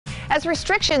As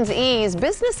restrictions ease,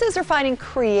 businesses are finding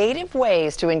creative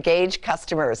ways to engage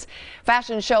customers.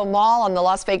 Fashion Show Mall on the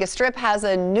Las Vegas Strip has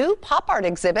a new pop art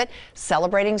exhibit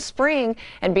celebrating spring,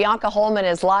 and Bianca Holman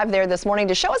is live there this morning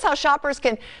to show us how shoppers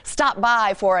can stop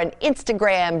by for an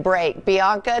Instagram break.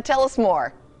 Bianca, tell us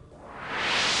more.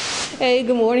 Hey,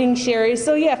 good morning, Sherry.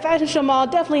 So yeah, Fashion Show Mall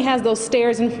definitely has those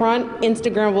stairs in front.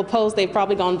 Instagrammable posts, they've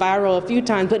probably gone viral a few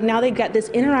times, but now they've got this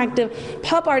interactive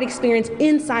pop art experience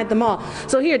inside the mall.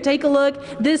 So here, take a look.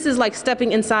 This is like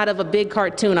stepping inside of a big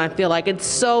cartoon, I feel like. It's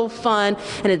so fun,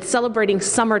 and it's celebrating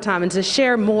summertime. And to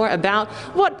share more about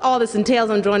what all this entails,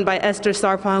 I'm joined by Esther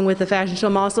Sarpong with the Fashion Show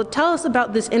Mall. So tell us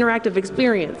about this interactive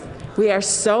experience. We are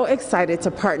so excited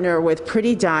to partner with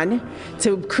Pretty Done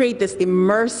to create this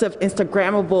immersive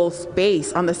Instagrammable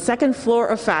space on the second floor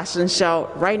of Fashion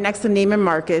Show, right next to Neiman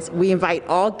Marcus. We invite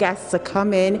all guests to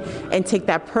come in and take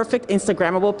that perfect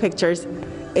Instagrammable pictures.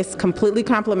 It's completely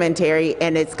complimentary,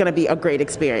 and it's going to be a great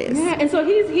experience. Yeah, and so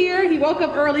he's here. He woke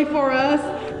up early for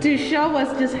us to show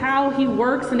us just how he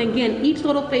works. And again, each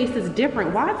little face is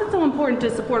different. Why is it so important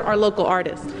to support our local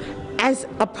artists? As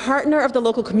a partner of the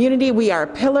local community, we are a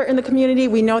pillar in the community.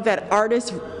 We know that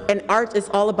artists and art is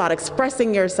all about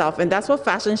expressing yourself, and that's what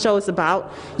Fashion Show is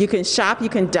about. You can shop, you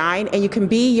can dine, and you can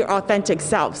be your authentic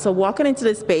self. So walking into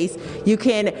this space, you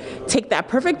can take that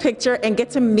perfect picture and get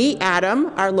to meet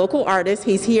Adam, our local artist.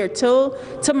 He's here till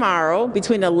tomorrow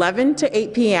between 11 to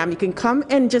 8 p.m. You can come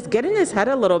and just get in his head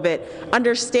a little bit,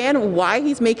 understand why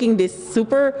he's making this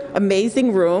super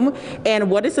amazing room and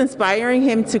what is inspiring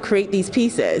him to create these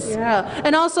pieces. Yeah,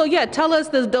 and also, yeah, tell us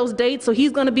those dates. So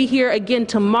he's going to be here again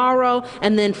tomorrow,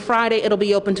 and then Friday it'll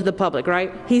be open to the public,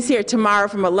 right? He's here tomorrow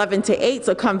from 11 to 8,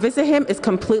 so come visit him. It's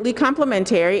completely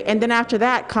complimentary, and then after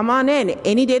that, come on in.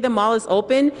 Any day the mall is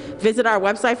open, visit our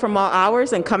website for mall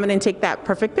hours and come in and take that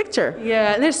perfect picture.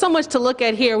 Yeah, and there's so much to look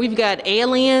at here. We've got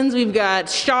aliens, we've got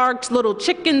sharks, little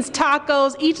chickens,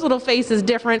 tacos. Each little face is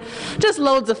different. Just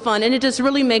loads of fun, and it just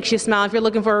really makes you smile. If you're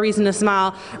looking for a reason to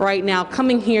smile right now,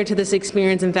 coming here to this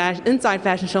experience inside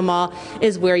Fashion Show Mall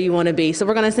is where you want to be. So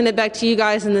we're going to send it back to you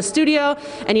guys in the studio.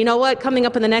 And you know what? Coming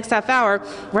up in the next half hour,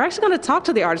 we're actually going to talk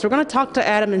to the artist. We're going to talk to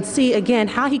Adam and see again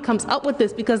how he comes up with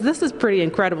this, because this is pretty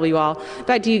incredible, you all.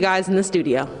 Back to you guys in the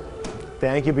studio.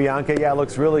 Thank you, Bianca. Yeah, it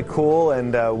looks really cool,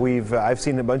 and I've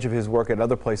seen a bunch of his work at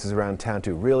other places around town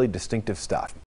too. Really distinctive stuff.